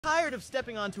Tired of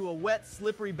stepping onto a wet,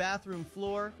 slippery bathroom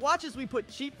floor? Watch as we put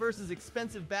cheap versus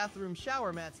expensive bathroom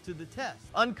shower mats to the test,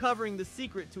 uncovering the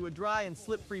secret to a dry and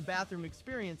slip-free bathroom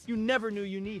experience you never knew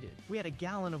you needed. We had a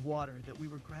gallon of water that we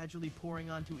were gradually pouring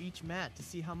onto each mat to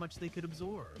see how much they could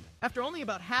absorb. After only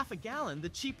about half a gallon, the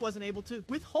cheap wasn't able to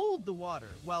withhold the water,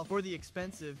 while for the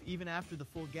expensive, even after the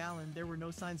full gallon, there were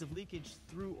no signs of leakage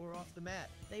through or off the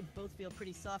mat. They both feel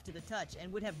pretty soft to the touch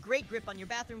and would have great grip on your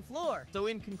bathroom floor. So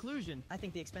in conclusion, I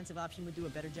think the expensive option would do a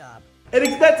better job. And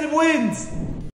expensive wins!